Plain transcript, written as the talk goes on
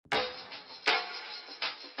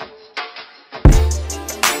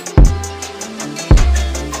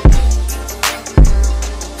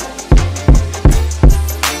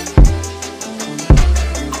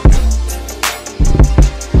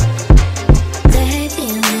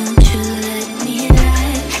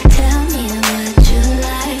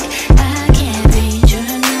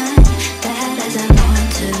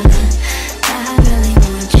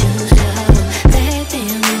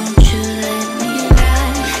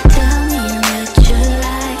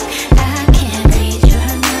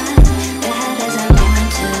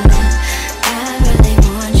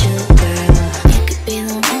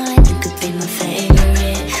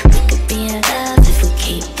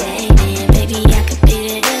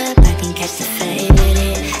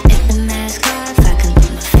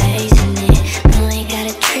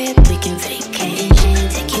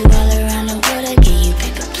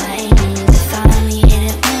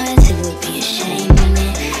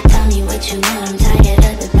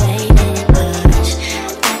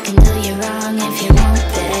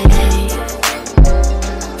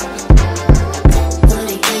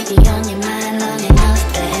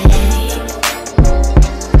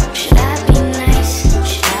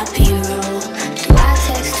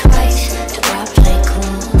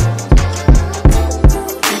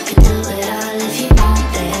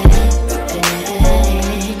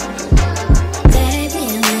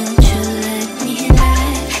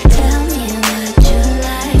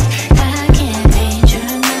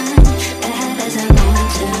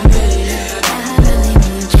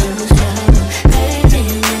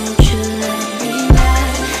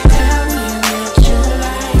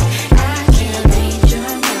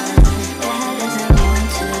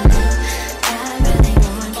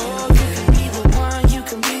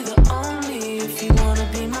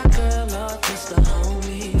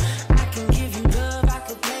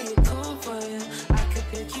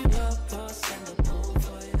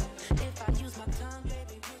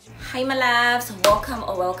Hi my loves, welcome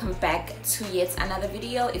or welcome back to yet another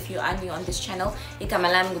video. If you are new on this channel, igama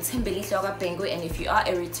lami nguThembeli Bengu, and if you are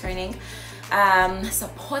a returning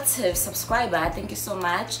supportive subscriber, thank you so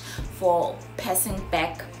much for passing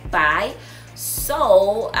back by.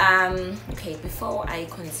 So okay, before I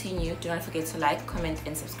continue, do not forget to like, comment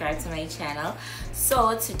and subscribe to my channel.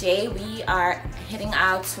 So today we are heading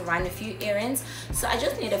out to run a few errands, so I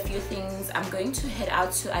just need a few things. I'm going to head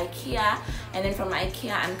out to IKEA, and then from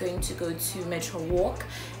IKEA I'm going to go to Metro Walk,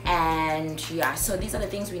 and yeah, so these are the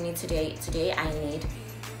things we need today. I need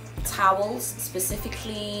towels,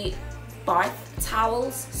 specifically bath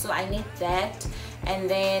towels, so I need that, and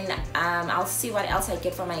then I'll see what else I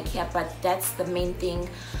get from IKEA, but that's the main thing,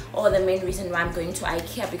 or the main reason why I'm going to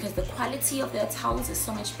IKEA, because the quality of their towels is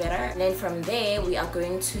so much better. And then from there we are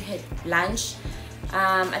going to hit lunch.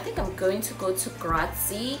 I think I'm going to go to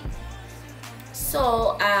Grazie.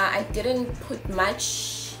 So I didn't put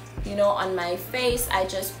much, you know, on my face. I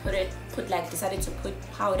just decided to put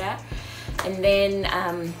powder. And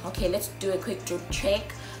then okay, let's do a quick drip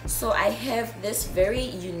check. So I have this very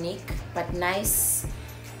unique but nice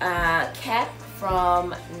cap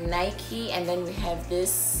from Nike, and then we have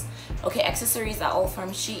this. Okay, accessories are all from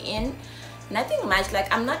Shein. Nothing much.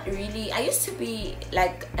 Like, I'm not really, I used to be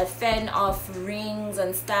like a fan of rings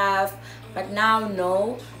and stuff, but now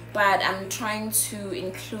no. But I'm trying to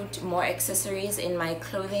include more accessories in my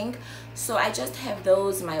clothing, so I just have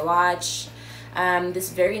those, my watch, this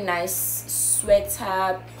very nice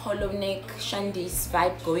sweater, polo neck, shandies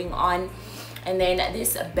vibe going on, and then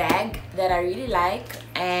this bag that I really like.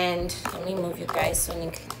 And let me move you guys so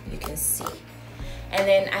you can see. And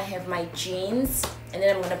then I have my jeans, and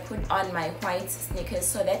then I'm gonna put on my white sneakers.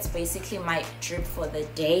 So that's basically my drip for the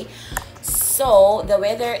day. So the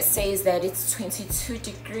weather says that it's 22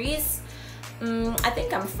 degrees. I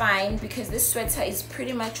think I'm fine, because this sweater is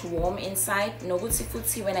pretty much warm inside. Noguti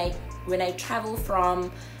futi, when I travel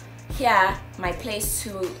from here, my place,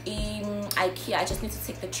 to IKEA, I just need to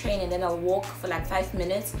take the train, and then I'll walk for like 5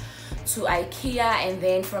 minutes to IKEA, and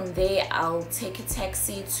then from there I'll take a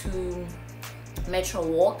taxi to Metro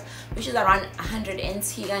Walk, which is around 100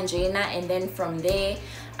 NT Ganjena, and then from there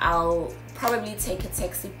I'll probably take a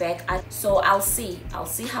taxi back. So I'll see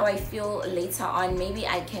how I feel later on. Maybe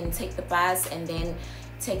I can take the bus and then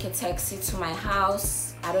take a taxi to my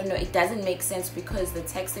house. I don't know, it doesn't make sense, because the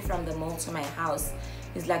taxi from the mall to my house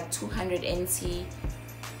is like 200 NT.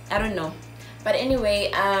 I don't know, but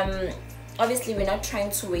anyway, obviously we're not trying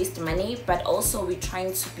to waste money, but also we're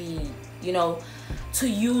trying to be, you know, to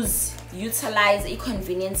utilize a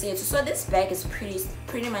convenience. So this bag is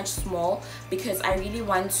pretty much small, because I really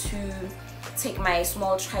want to take my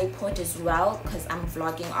small tripod as well, because I'm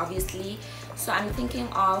vlogging obviously. So I'm thinking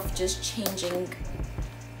of just changing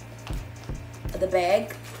the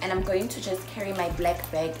bag, and I'm going to just carry my black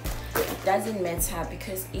bag. It doesn't matter,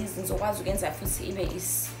 because is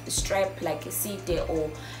strap like a seat there, or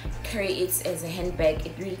carry it as a handbag.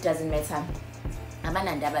 It really doesn't matter. I'm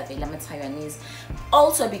Taiwanese.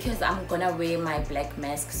 Also, because I'm gonna wear my black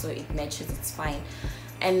mask, so it matches, it's fine.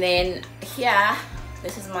 And then here,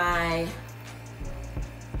 this is my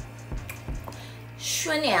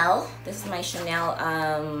Chanel. This is my Chanel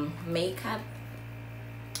makeup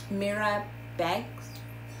mirror bag,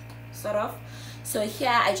 sort of. So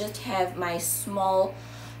here I just have my small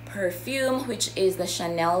perfume, which is the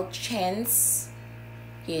Chanel Chance.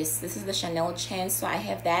 Yes, this is the Chanel Chance. So I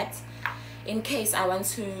have that in case I want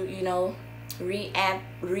to, you know,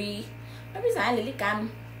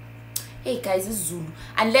 hey guys, it's Zulu.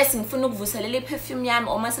 Unless ngifuna ukuvusa leli perfume yami,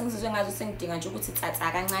 or mase ngizizwe ngazo sengidinga nje ukuthi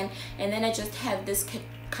tsatsa kancane. And then I just have this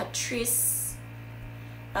Catrice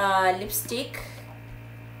lipstick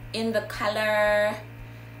in the color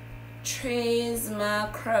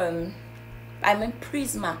Prisma Chrome. I mean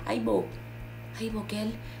Prisma. Aibo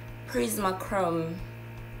girl. Prisma Chrome.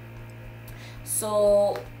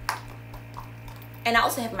 So, and I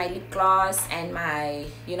also have my lip gloss and my,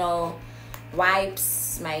 you know,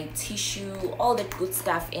 wipes, my tissue, all that good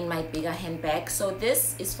stuff in my bigger handbag. So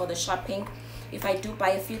this is for the shopping. If I do buy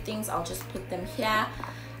a few things, I'll just put them here.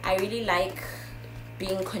 I really like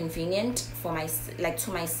being convenient for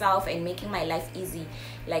to myself, and making my life easy.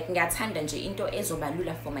 Like ngiyathanda nje into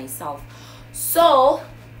ezobalula for myself. So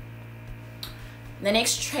the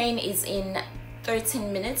next train is in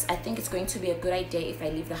 13 minutes. I think it's going to be a good idea if I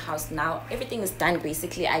leave the house now. Everything is done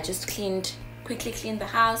basically. I just quickly cleaned the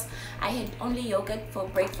house. I had only yogurt for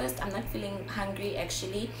breakfast. I'm not feeling hungry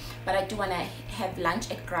actually, but I do want to have lunch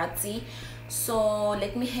at Grazie. So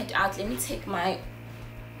let me head out. Let me take my,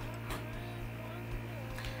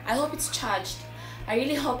 I hope it's charged. I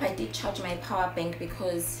really hope I did charge my power bank,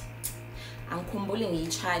 because angikhumbuli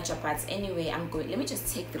charger, but anyway, I'm good. Let me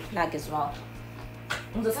just take the plug as well.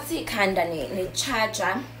 Ngizothatha ikhanda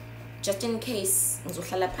ne-charger just in case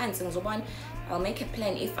ngizohlala phansi ngizobona. I'll make a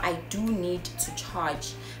plan if I do need to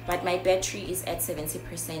charge, but my battery is at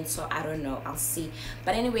 70%, so I don't know, I'll see.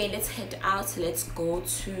 But anyway, let's head out. Let's go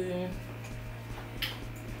to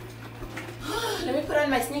let me put on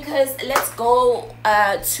my sneakers. Let's go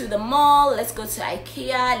to the mall. Let's go to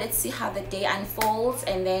IKEA. Let's see how the day unfolds,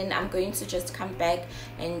 and then I'm going to just come back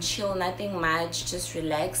and chill. Nothing much, just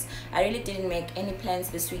relax. I really didn't make any plans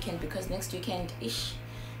this weekend because next weekend ish,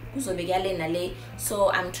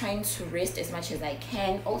 so I'm trying to rest as much as I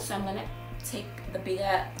can. Also, I'm gonna take the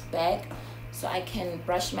bigger bag so I can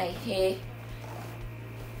brush my hair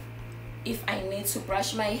if I need to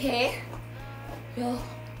brush my hair. Yo,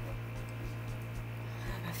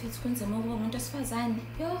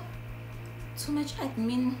 too much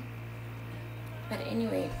admin, but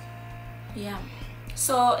anyway, yeah.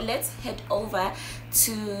 So let's head over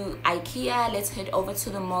to IKEA, let's head over to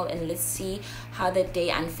the mall, and let's see how the day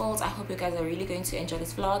unfolds. I hope you guys are really going to enjoy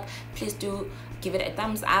this vlog. Please do give it a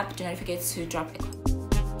thumbs up. Do not forget to drop a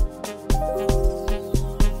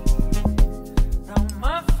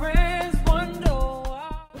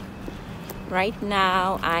Right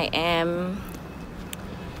now I am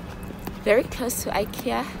very close to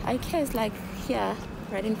IKEA. IKEA is like here,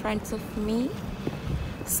 right in front of me.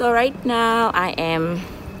 So right now I am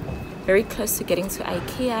very close to getting to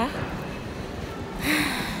IKEA.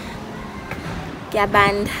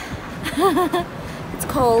 Gaband. It's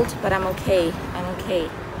cold, but I'm okay. I'm okay.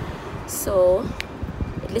 So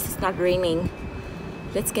at least it's not raining.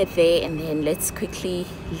 Let's get there and then let's quickly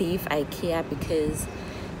leave IKEA, because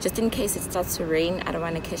just in case it starts to rain, I don't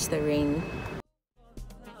want to catch the rain.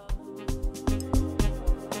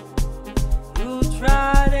 You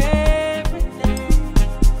tried everything,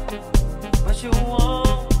 but you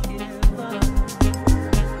won't give up.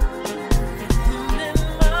 In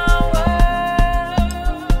my world,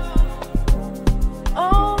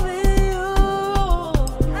 only you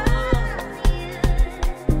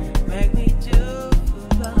make me do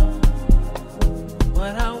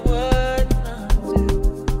what I would not do.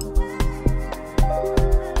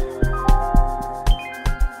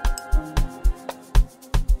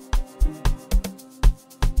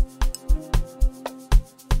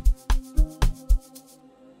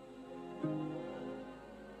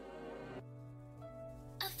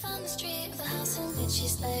 On the street with a house in which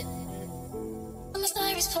she's lit. I'm a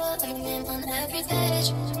diary's full of her name on every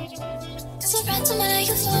page. Cause I'm friends to make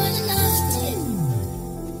you fall in love with me.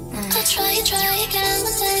 I'll try again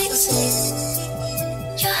one day you'll see.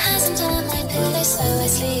 Your hands under my pillow so I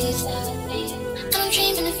sleep. And I'm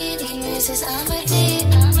dreaming of you leaving bruises on my feet.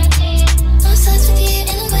 I'm obsessed with you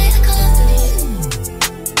in a way I can't believe.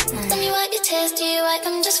 When you wipe your tears, do you wipe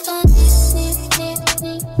them just for me?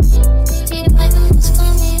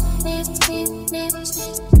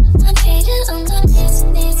 I'm hating on the needs.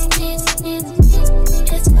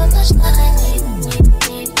 It's so much that I need.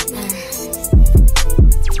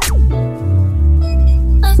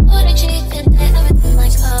 I've ordered you to get everything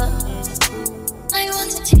like her. I want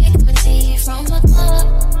to take and see you from afar.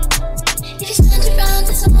 If you stand around,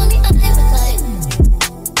 it's only I would like.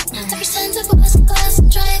 To pretend it was a glass and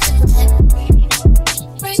try to protect.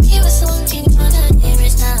 First you were salty, wanna hear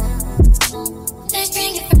it now. Let's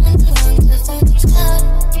bring it round to one to phone to cloud.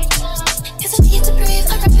 Cause I need to breathe,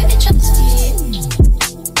 I wrote it just for you.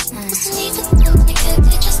 What's the need for them when it could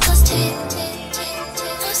be just us two?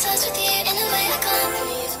 I'm obsessed with you in a way I can't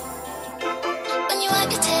believe. When you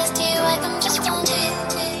wipe your tears, do you wipe them just for me?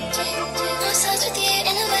 I'm obsessed with you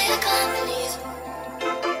in a way I can't believe.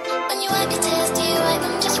 When you wipe your tears, do you wipe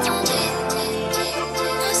them just for me?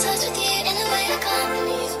 I'm obsessed with you in a way I can't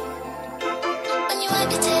believe. When you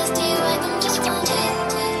wipe your tears, do you wipe them just for me?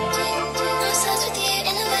 I'm obsessed with you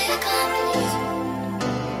in a way I can't believe.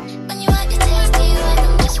 When you wipe your tears, do you wipe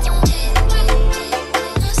them just for me?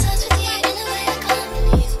 I'm obsessed with you in a way I can't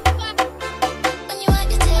believe. When you wipe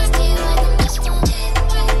your tears, do you wipe them just for me?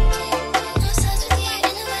 I'm obsessed with you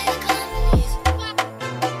in a way I can't believe.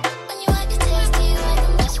 When you wipe your tears, do you wipe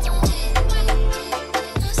them just for me?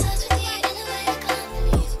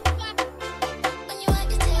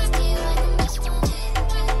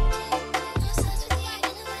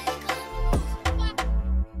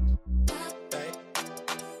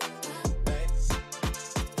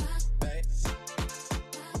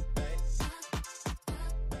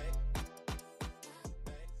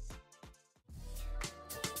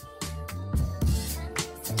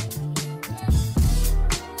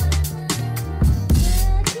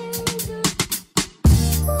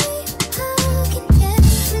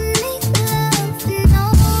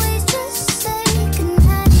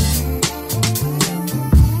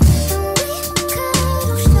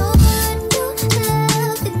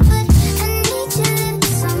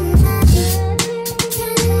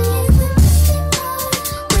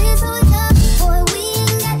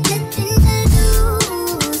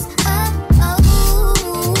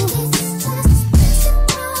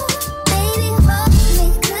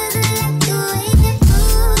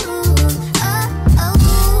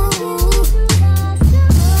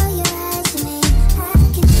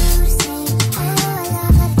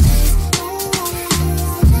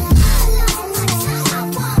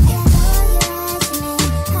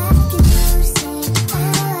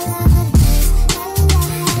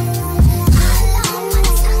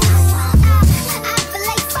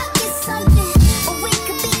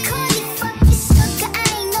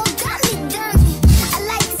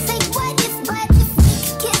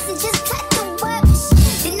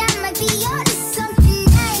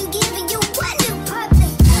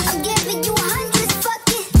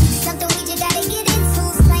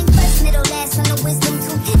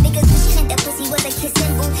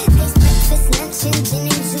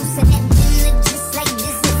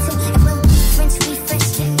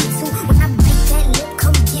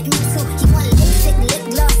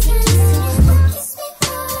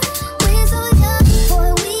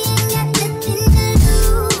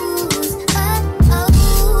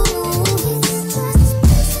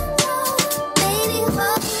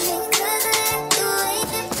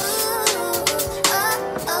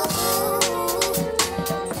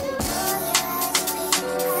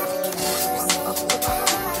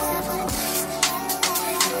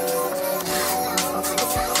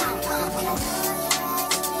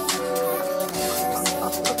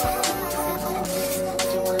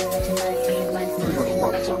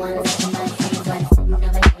 wanna see my friends, but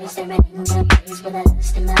nobody is staring in the place with a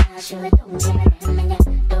lust in my eyes. Sure, don't give a damn, and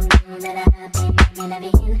you don't know that I've been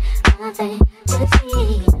everything my fantasy.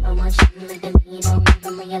 I want you to look at me, don't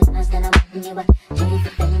even realize that I'm wanting you, but